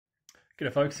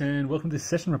G'day folks, and welcome to this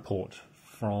session report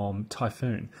from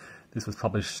Typhoon. This was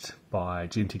published by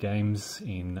GMT Games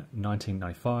in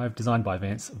 1995, designed by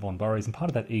Vance von Borries and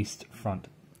part of that East Front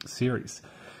series.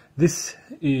 This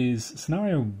is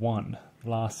scenario 1,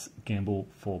 Last Gamble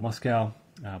for Moscow,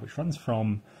 which runs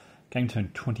from game turn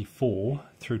 24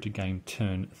 through to game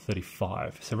turn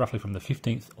 35. So roughly from the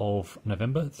 15th of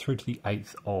November through to the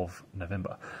 8th of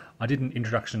November. I did an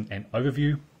introduction and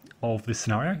overview of this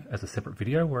scenario as a separate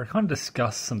video where I kind of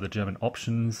discuss some of the German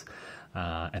options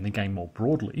and the game more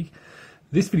broadly.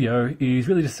 This video is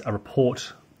really just a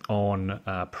report on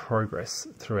progress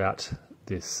throughout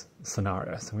this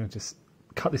scenario. So I'm going to just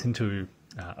cut this into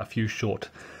a few short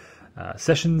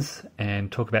sessions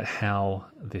and talk about how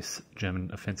this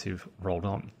German offensive rolled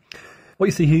on. What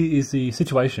you see here is the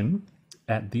situation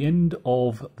at the end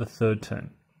of the third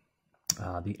turn,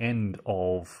 the end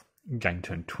of game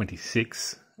turn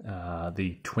 26,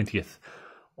 the 20th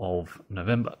of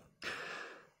November.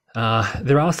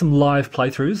 There are some live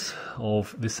playthroughs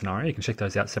of this scenario. You can check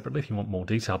those out separately if you want more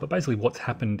detail. But basically what's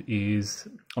happened is,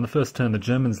 on the first turn, the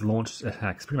Germans launched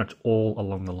attacks pretty much all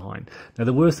along the line. Now,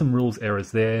 there were some rules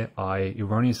errors there. I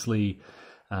erroneously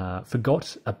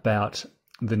forgot about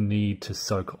the need to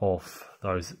soak off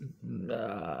those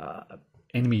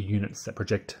enemy units that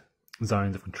project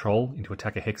zones of control into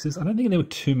attacker hexes. I don't think there were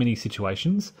too many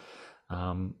situations,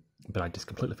 but I just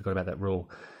completely forgot about that rule.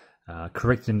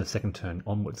 Corrected in the second turn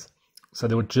onwards. So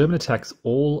there were German attacks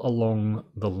all along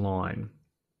the line.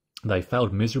 They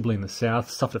failed miserably in the south,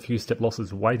 suffered a few step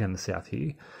losses way down the south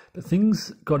here, but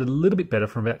things got a little bit better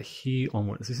from about here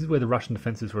onwards. This is where the Russian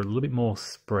defences were a little bit more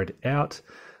spread out,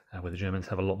 where the Germans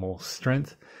have a lot more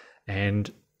strength.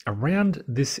 And around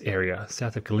this area,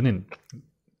 south of Kalinin,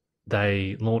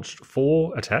 they launched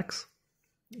 4 attacks.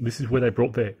 This is where they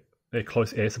brought their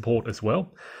close air support as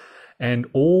well. And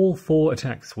all 4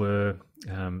 attacks were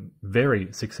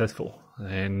very successful.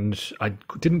 And I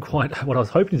didn't quite, what I was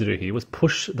hoping to do here was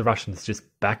push the Russians just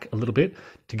back a little bit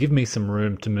to give me some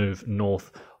room to move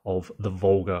north of the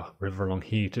Volga River along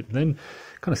here, to then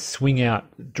kind of swing out,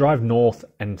 drive north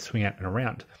and swing out and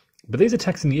around. But these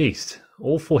attacks in the east,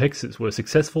 all 4 hexes were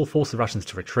successful, forced the Russians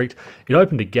to retreat. It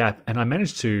opened a gap, and I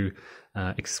managed to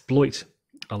exploit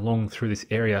along through this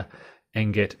area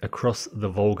and get across the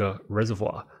Volga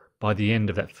Reservoir by the end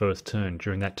of that first turn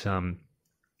during that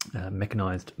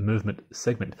mechanized movement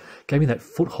segment. Gave me that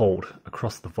foothold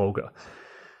across the Volga.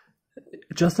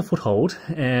 Just a foothold,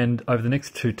 and over the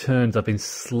next 2 turns I've been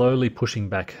slowly pushing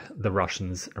back the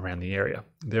Russians around the area.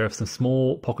 There are some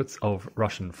small pockets of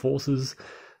Russian forces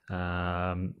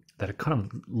that are kind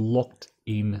of locked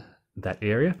in that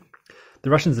area. The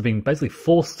Russians have been basically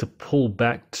forced to pull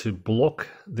back to block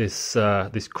this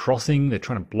this crossing. They're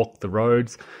trying to block the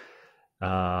roads.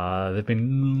 They've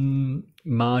been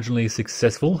marginally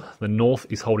successful. The north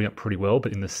is holding up pretty well,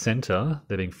 but in the centre,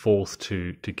 they're being forced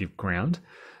to give ground.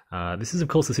 This is, of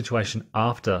course, the situation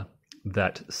after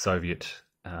that Soviet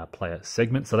player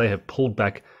segment. So they have pulled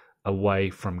back away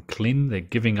from Klin. They're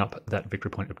giving up that victory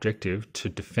point objective to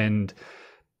defend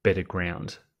better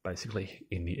ground, basically,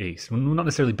 in the east. Well, not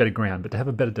necessarily better ground, but to have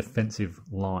a better defensive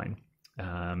line.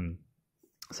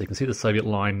 So you can see the Soviet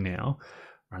line now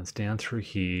runs down through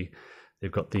here.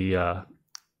 They've got the,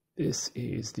 this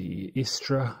is the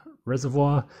Istra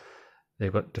Reservoir.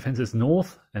 They've got defences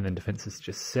north and then defences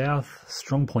just south.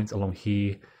 Strong points along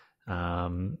here.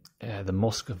 The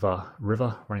Moskva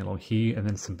River running along here, and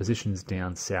then some positions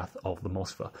down south of the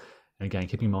Moskva. And again,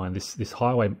 keep in mind, this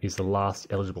highway is the last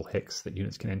eligible hex that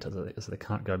units can enter, so they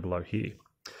can't go below here.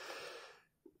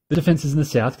 The defences in the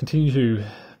south continue to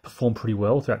perform pretty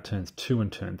well throughout turns 2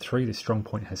 and turn 3. This strong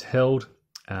point has held.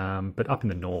 But up in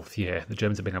the north, yeah, the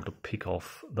Germans have been able to pick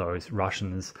off those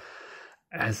Russians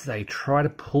as they try to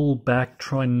pull back,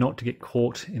 try not to get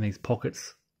caught in these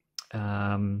pockets,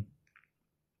 and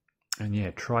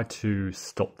yeah, try to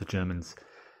stop the Germans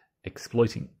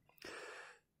exploiting.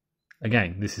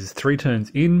 Again, this is 3 turns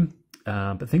in,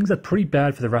 but things are pretty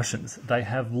bad for the Russians. They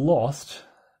have lost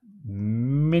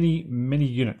many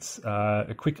units.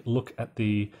 A quick look at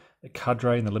the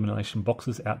cadre and the elimination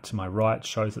boxes out to my right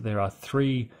shows that there are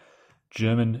 3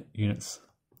 German units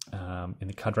in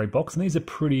the cadre box, and these are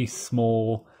pretty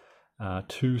small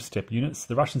 2-step units.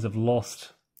 The Russians have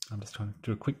lost, I'm just trying to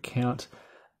do a quick count,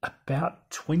 about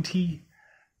 20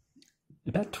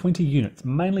 units,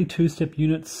 mainly 2-step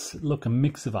units. Look, a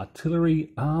mix of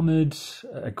artillery, armoured,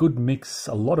 a good mix,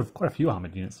 quite a few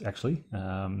armoured units actually.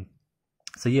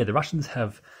 So yeah, the Russians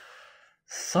have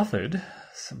suffered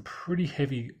some pretty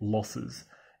heavy losses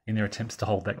in their attempts to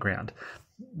hold that ground.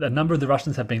 A number of the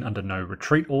Russians have been under no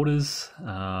retreat orders,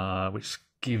 which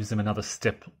gives them another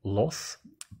step loss,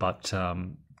 but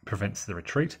prevents the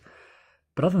retreat.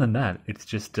 But other than that, it's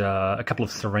just a couple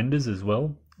of surrenders as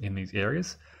well in these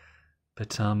areas.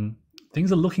 But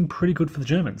things are looking pretty good for the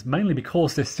Germans, mainly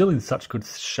because they're still in such good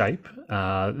shape.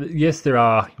 Yes, there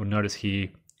are, you'll notice here,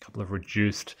 a couple of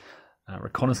reduced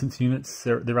reconnaissance units.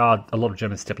 There are a lot of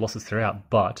German step losses throughout,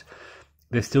 but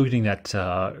they're still getting that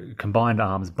combined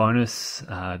arms bonus,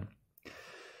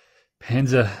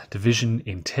 Panzer Division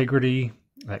integrity,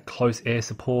 that close air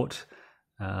support,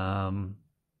 and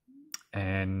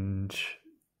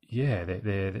yeah,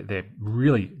 they're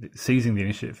really seizing the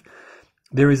initiative.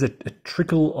 There is a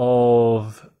trickle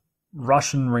of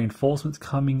Russian reinforcements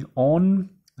coming on.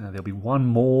 There'll be one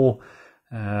more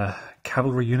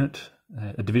cavalry unit,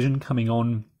 a division coming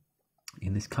on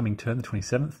in this coming turn, the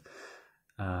 27th.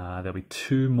 There'll be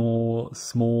two more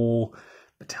small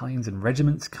battalions and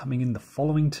regiments coming in the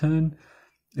following turn.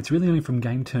 It's really only from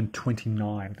game turn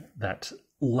 29 that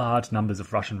large numbers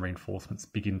of Russian reinforcements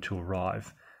begin to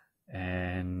arrive.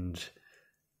 And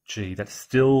gee, that's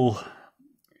still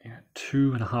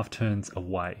 2.5 turns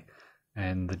away.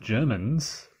 And the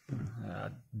Germans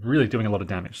are really doing a lot of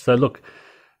damage. So look,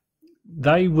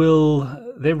 they're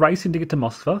racing to get to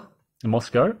Moscow.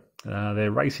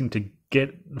 They're racing to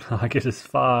get, I guess, as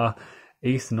far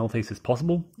east and northeast as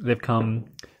possible. They've come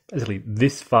basically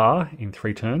this far in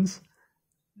 3 turns,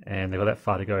 and they've got that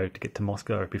far to go to get to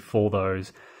Moscow before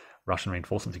those Russian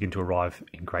reinforcements begin to arrive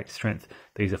in great strength.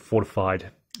 These are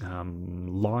fortified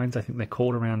lines, I think they're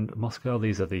called, around Moscow.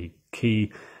 These are the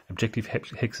key objective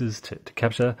hexes to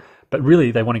capture. But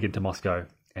really, they want to get to Moscow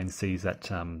and seize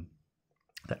that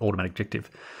that automatic objective.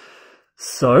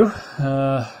 So,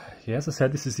 yeah, as I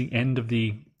said, this is the end of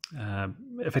the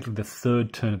effectively the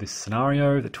 3rd turn of this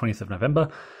scenario, the 20th of November.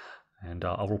 And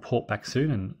I'll report back soon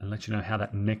and let you know how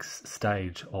that next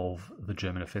stage of the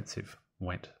German offensive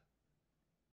went.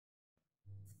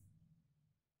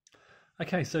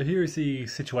 Okay, so here is the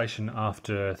situation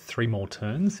after 3 more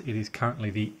turns. It is currently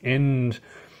the end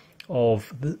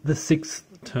of the 6th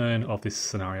turn of this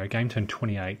scenario, game turn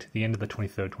 28, the end of the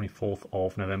 23rd, 24th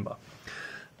of November.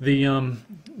 The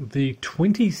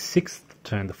 26th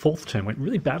turn, the 4th turn, went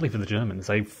really badly for the Germans.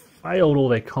 They failed all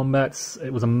their combats.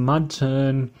 It was a mud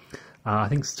turn, I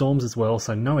think storms as well,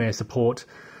 so no air support.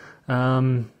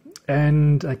 And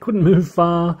they couldn't move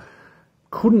far,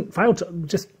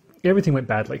 just everything went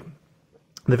badly.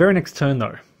 The very next turn,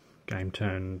 though, game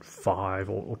turn 5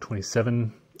 or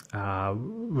 27,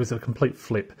 was a complete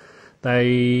flip.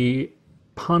 They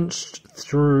punched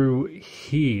through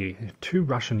here 2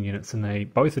 Russian units,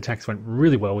 and both attacks went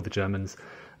really well with the Germans.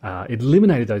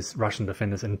 Eliminated those Russian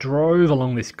defenders and drove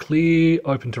along this clear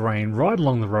open terrain right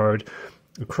along the road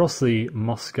across the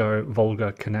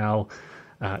Moscow-Volga Canal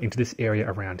into this area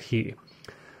around here.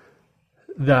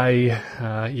 They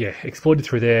exploited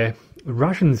through there. The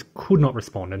Russians could not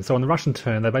respond, and so on the Russian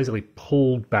turn they basically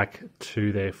pulled back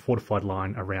to their fortified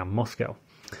line around Moscow.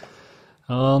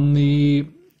 On the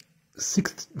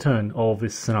 6th turn of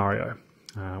this scenario,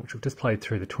 which we've just played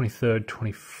through, the 23rd,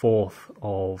 24th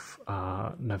of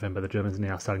November, the Germans are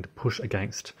now starting to push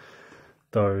against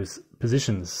those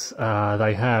positions.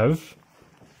 They have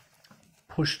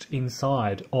pushed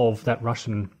inside of that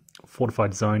Russian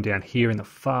fortified zone down here in the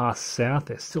far south.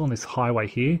 They're still on this highway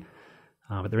here,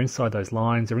 but they're inside those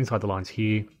lines. They're inside the lines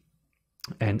here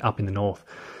and up in the north.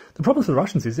 The problem for the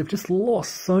Russians is they've just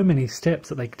lost so many steps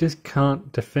that they just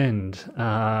can't defend,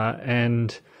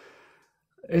 and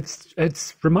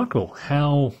it's remarkable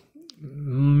how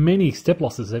many step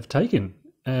losses they've taken.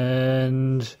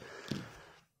 And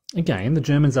again, the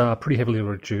Germans are pretty heavily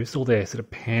reduced. All their sort of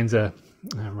panzer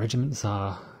regiments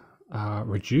are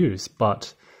reduced,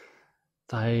 but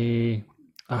they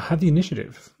have the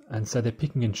initiative, and so they're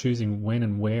picking and choosing when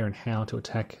and where and how to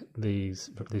attack these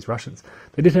Russians.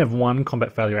 They did have one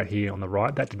combat failure out here on the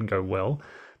right. That didn't go well,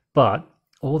 but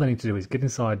all they need to do is get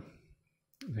inside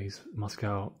these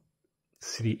Moscow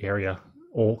city area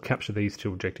or capture these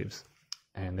 2 objectives,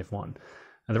 and they've won.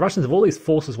 And the Russians have all these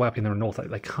forces way up in the north that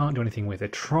they can't do anything with. They're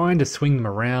trying to swing them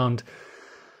around.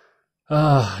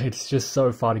 It's just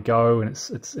so far to go, and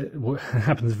it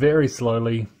happens very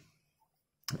slowly.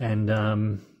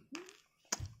 And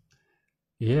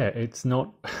yeah, it's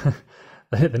not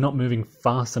they're not moving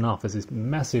fast enough. There's this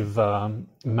massive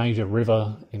major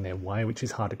river in their way, which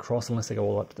is hard to cross unless they go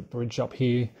all up to the bridge up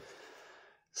here.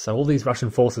 So all these Russian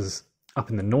forces up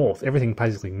in the north, everything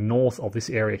basically north of this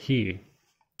area here,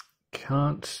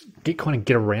 can't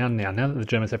get around now. Now that the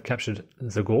Germans have captured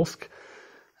Zagorsk,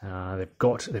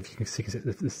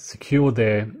 they've secured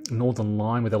their northern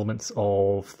line with elements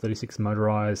of 36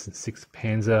 motorized and 6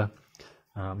 Panzer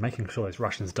making sure those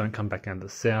Russians don't come back down to the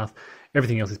south.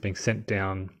 Everything else is being sent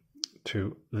down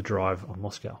to the drive on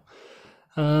Moscow.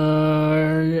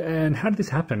 And how did this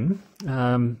happen?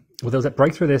 Well, there was that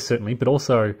breakthrough there, certainly, but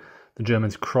also the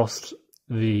Germans crossed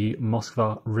the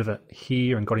Moskva River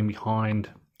here and got in behind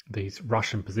these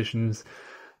Russian positions.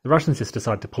 The Russians just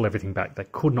decided to pull everything back. They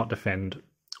could not defend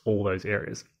all those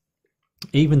areas.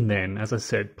 Even then, as I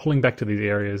said, pulling back to these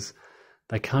areas,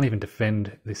 they can't even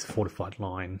defend this fortified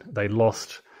line. They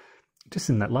lost, just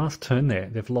in that last turn there,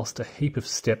 they've lost a heap of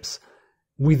steps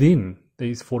within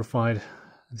this fortified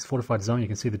zone. You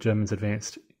can see the Germans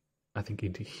advanced, I think,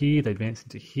 into here. They advanced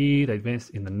into here. They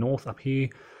advanced in the north up here.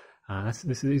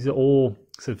 These are all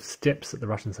sort of steps that the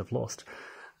Russians have lost.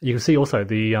 You can see also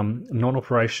the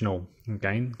non-operational,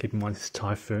 again, keep in mind this is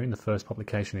Typhoon, the first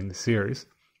publication in the series.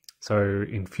 So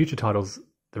in future titles,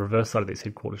 the reverse side of this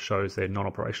headquarters shows their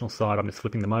non-operational side. I'm just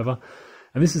flipping them over.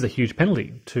 And this is a huge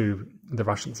penalty to the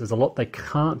Russians. There's a lot they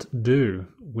can't do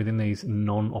within these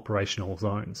non-operational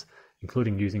zones,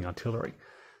 including using artillery.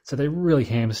 So they're really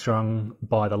hamstrung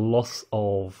by the loss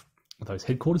of those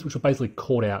headquarters, which were basically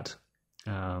caught out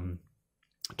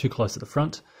too close to the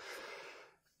front.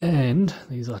 And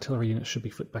these artillery units should be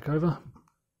flipped back over.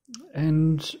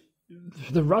 And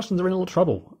the Russians are in a lot of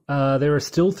trouble. There are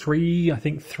still three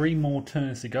more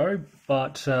turns to go.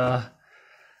 But, and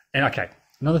okay,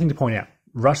 another thing to point out,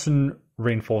 Russian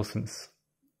reinforcements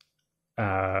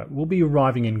will be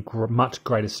arriving in much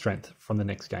greater strength from the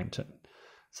next game turn.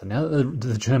 So now that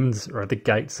the Germans are at the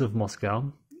gates of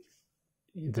Moscow,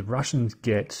 the Russians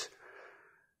get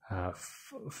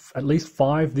at least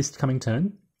 5 this coming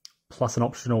turn, plus an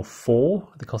optional 4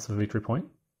 at the cost of a victory point.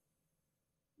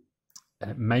 And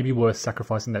it may be worth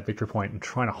sacrificing that victory point and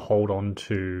trying to hold on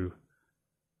to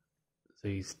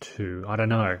these 2. I don't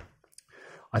know.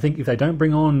 I think if they don't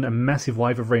bring on a massive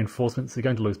wave of reinforcements, they're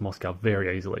going to lose Moscow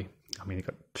very easily. I mean, you've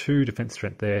got 2 defense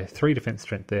strength there, 3 defense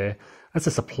strength there. That's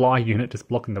a supply unit just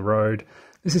blocking the road.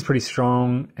 This is pretty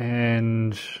strong,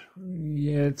 and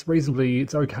yeah,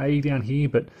 it's okay down here,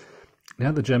 but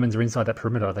now that the Germans are inside that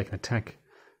perimeter, they can attack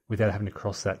without having to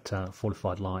cross that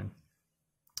fortified line.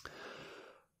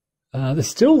 There's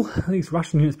still these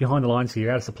Russian units behind the lines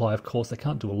here, out of supply, of course. They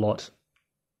can't do a lot,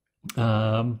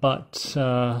 but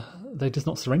they're just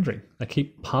not surrendering. They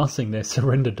keep passing their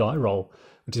surrender die roll,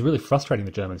 which is really frustrating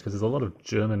the Germans, because there's a lot of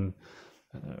German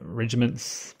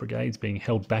regiments, brigades being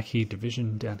held back here,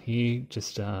 division down here,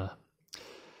 just,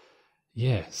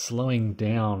 yeah, slowing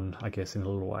down, I guess, in a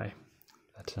little way,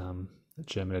 that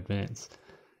German advance.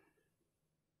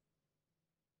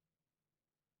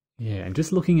 Yeah, and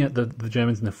just looking at the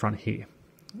Germans in the front here,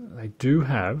 they do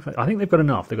have, I think they've got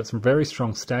enough. They've got some very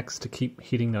strong stacks to keep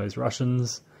hitting those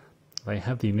Russians. They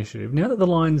have the initiative. Now that the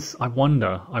lines, I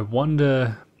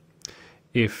wonder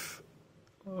if,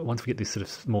 once we get this sort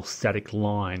of more static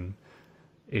line,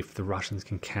 if the Russians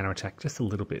can counterattack just a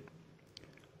little bit.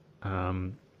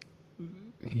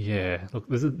 Yeah, look,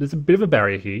 there's a bit of a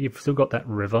barrier here. You've still got that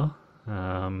river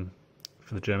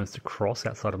for the Germans to cross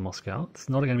outside of Moscow. It's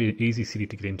not going to be an easy city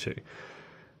to get into.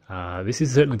 This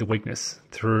is certainly the weakness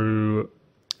through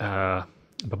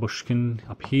Babushkin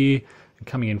up here and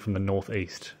coming in from the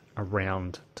northeast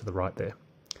around to the right there.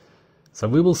 So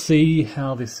we will see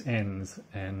how this ends,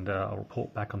 and I'll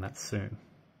report back on that soon.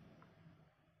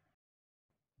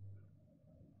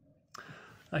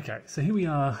 Okay, so here we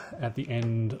are at the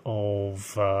end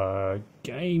of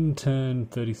game turn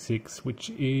 36, which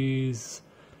is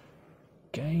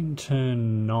game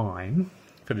turn 9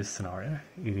 for this scenario.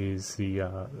 It is the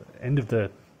end of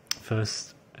the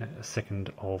 2nd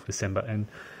of December, and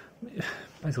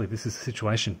basically this is the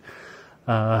situation.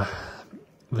 The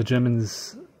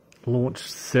Germans launched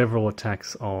several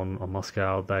attacks on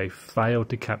Moscow. They failed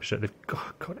to capture. They've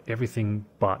got everything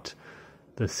but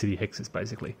the city hexes,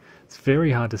 basically. It's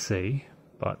very hard to see,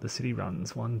 but the city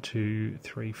runs 1, 2,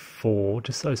 3, 4.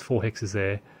 Just those 4 hexes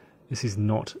there. This is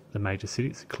not the major city.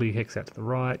 It's a clear hex out to the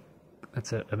right.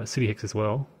 That's a city hex as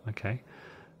well. Okay,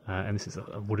 and this is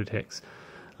a wooded hex.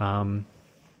 Yeah,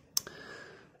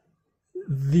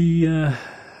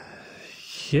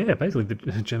 basically the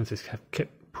Germans just have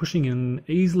kept pushing in,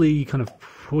 easily kind of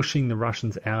pushing the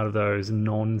Russians out of those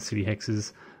non-city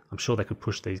hexes. I'm sure they could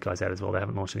push these guys out as well. They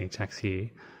haven't launched any attacks here.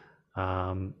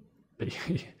 But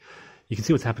you can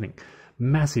see what's happening.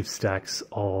 Massive stacks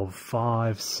of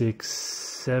 5, 6,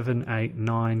 7, 8,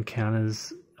 9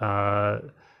 counters.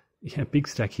 Yeah, big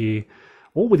stack here,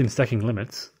 all within stacking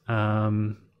limits.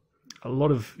 A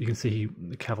lot of, you can see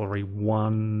the cavalry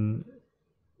 1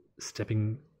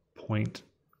 stepping point.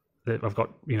 That I've got,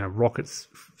 rockets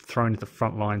thrown to the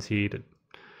front lines here to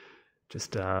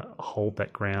just hold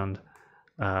that ground.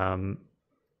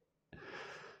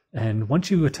 And once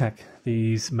you attack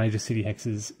these major city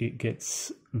hexes, it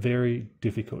gets very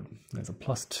difficult. There's a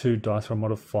 +2 dice roll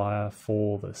modifier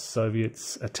for the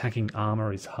Soviets. Attacking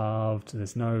armor is halved.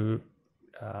 There's no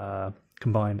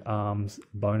combined arms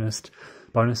bonus.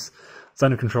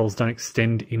 Zone of controls don't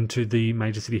extend into the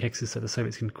major city hexes, so the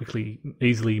Soviets can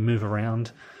easily move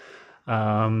around.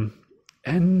 And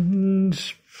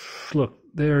look,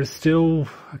 there are still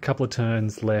a couple of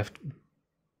turns left.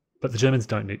 But the Germans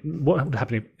don't need... What would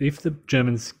happen if the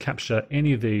Germans capture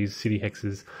any of these city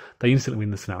hexes, they instantly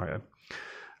win the scenario.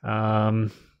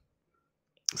 So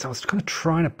I was kind of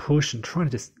trying to push and trying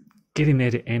to just get in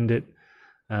there to end it.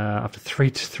 After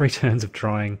three turns of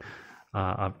trying,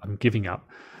 I'm giving up.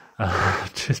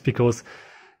 Just because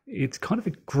it's kind of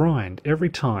a grind. Every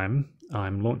time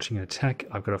I'm launching an attack,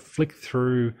 I've got to flick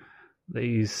through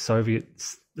these Soviet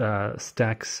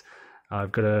stacks.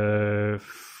 I've got to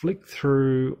flick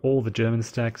through all the German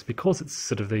stacks because it's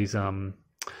sort of these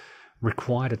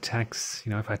required attacks. You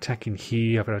know, if I attack in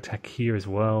here, I've got to attack here as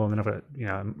well, and then I've got, you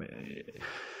know,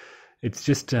 it's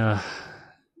just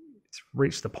it's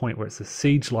reached the point where it's a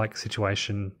siege-like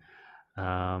situation,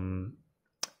 and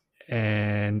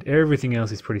everything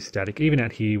else is pretty static. Even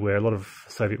out here, where a lot of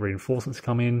Soviet reinforcements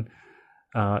come in,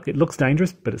 it looks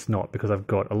dangerous, but it's not because I've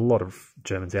got a lot of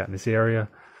Germans out in this area.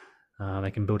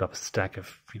 They can build up a stack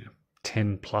of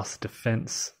 10 plus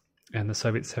defense, and the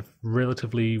Soviets have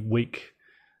relatively weak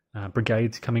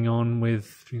brigades coming on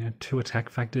with 2 attack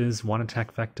factors, 1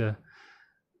 attack factor.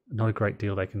 Not a great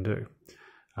deal they can do.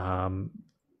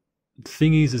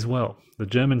 Thing is as well, the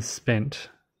Germans spent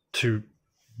to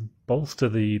bolster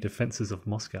the defenses of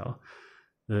Moscow.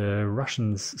 The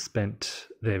Russians spent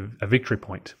a victory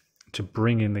point to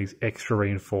bring in these extra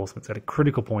reinforcements at a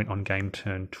critical point on game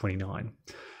turn 29.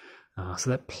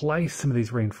 So that placed some of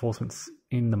these reinforcements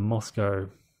in the Moscow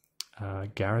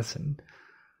garrison,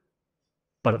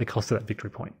 but at the cost of that victory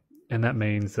point. And that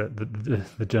means that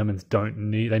the Germans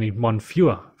they need 1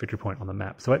 fewer victory point on the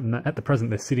map. So at the present,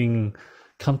 they're sitting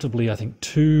comfortably, I think,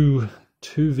 2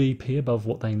 VP above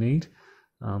what they need.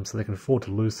 So they can afford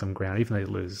to lose some ground. Even if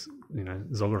they lose,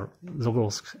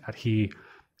 Zogorsk out here,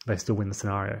 they still win the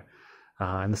scenario.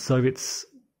 And the Soviets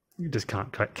just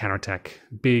can't counterattack.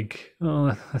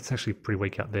 That's actually pretty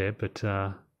weak out there, but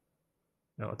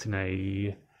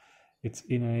it's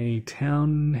in a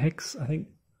town hex, I think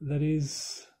that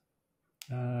is,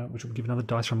 which will give another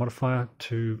dice roll modifier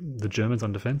to the Germans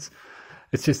on defense.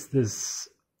 It's just there's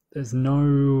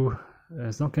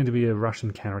not going to be a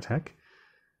Russian counterattack.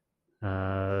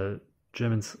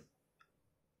 Germans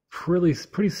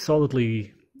pretty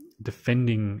solidly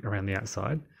defending around the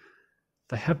outside.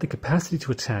 They have the capacity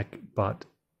to attack, but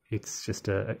it's just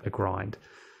a grind.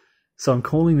 So I'm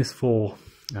calling this for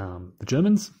the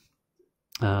Germans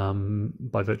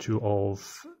by virtue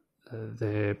of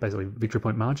their basically victory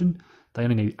point margin. They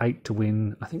only need 8 to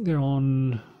win. I think they're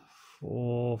on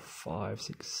 4, 5,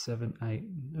 6, 7, 8.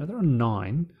 No, they're on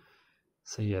 9.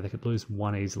 So yeah, they could lose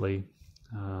 1 easily.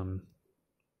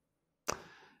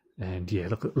 And yeah,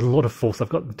 look, a lot of force. I've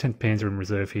got the 10th Panzer in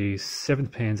reserve here, 7th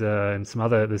Panzer, and some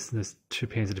other. There's 2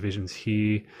 Panzer divisions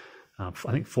here. I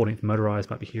think 14th Motorized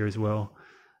might be here as well.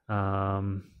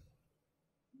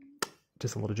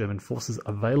 Just a lot of German forces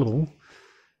available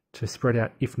to spread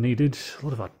out if needed. A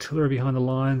lot of artillery behind the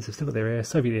lines. They've still got their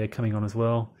Soviet air coming on as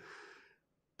well.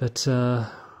 But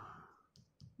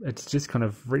it's just kind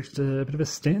of reached a bit of a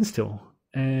standstill.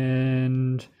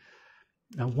 And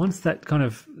now, once that kind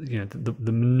of,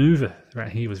 the maneuver right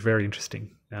here was very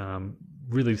interesting.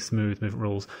 Really smooth movement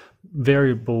rules,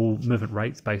 variable movement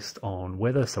rates based on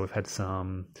weather. So we've had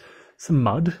some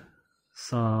mud,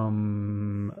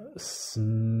 some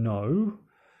snow,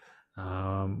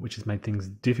 which has made things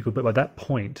difficult. But by that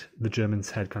point, the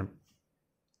Germans had kind of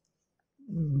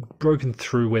broken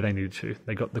through where they needed to.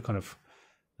 They got the kind of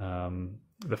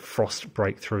the frost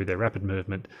break through their rapid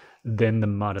movement. Then the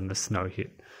mud and the snow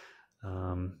hit.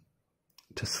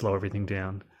 To slow everything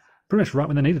down, pretty much right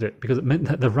when they needed it, because it meant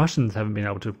that the Russians haven't been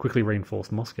able to quickly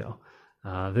reinforce Moscow.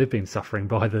 They've been suffering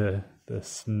by the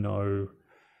snow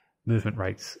movement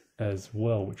rates as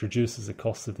well, which reduces the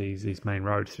cost of these main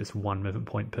roads to just 1 movement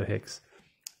point per hex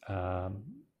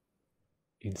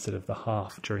instead of the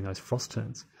half during those frost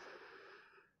turns.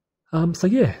 So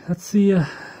yeah, that's the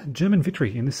German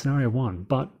victory in this scenario 1.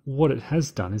 But what it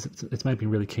has done is it's made me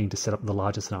really keen to set up the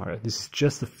larger scenario. This is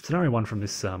just the scenario 1 from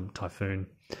this Typhoon.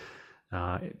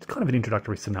 It's kind of an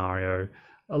introductory scenario.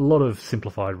 A lot of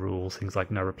simplified rules, things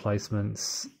like no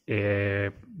replacements,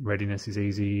 air readiness is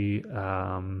easy.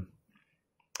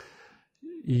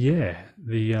 Yeah,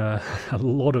 the a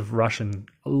lot of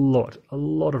a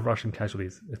lot of Russian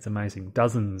casualties. It's amazing.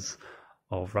 Dozens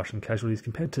of Russian casualties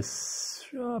compared to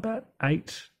about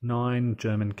 8, 9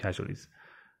 German casualties.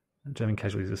 German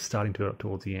casualties are starting to go up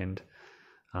towards the end,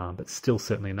 but still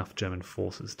certainly enough German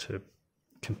forces to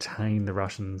contain the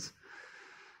Russians.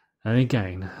 And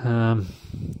again,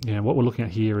 what we're looking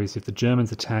at here is if the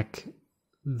Germans attack,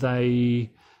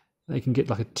 they can get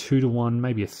like a 2-to-1,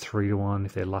 maybe a 3-to-1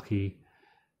 if they're lucky,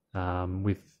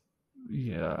 with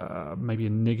maybe a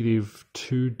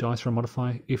 -2 dice roll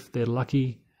modifier if they're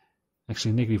lucky.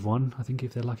 Actually, -1, I think,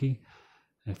 if they're lucky.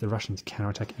 And if the Russians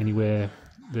counterattack anywhere,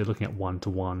 they're looking at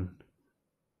 1-to-1,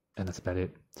 and that's about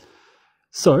it.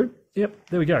 So, yep,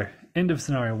 there we go. End of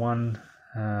scenario 1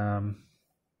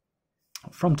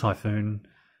 from Typhoon.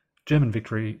 German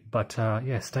victory, but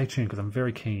yeah, stay tuned because I'm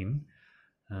very keen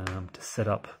to set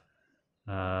up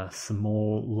some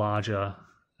more larger,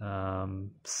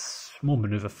 more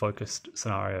maneuver-focused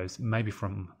scenarios, maybe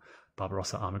from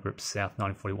Barbarossa Armour Group South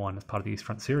 1941 as part of the East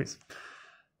Front series.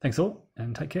 Thanks all,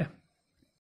 and take care.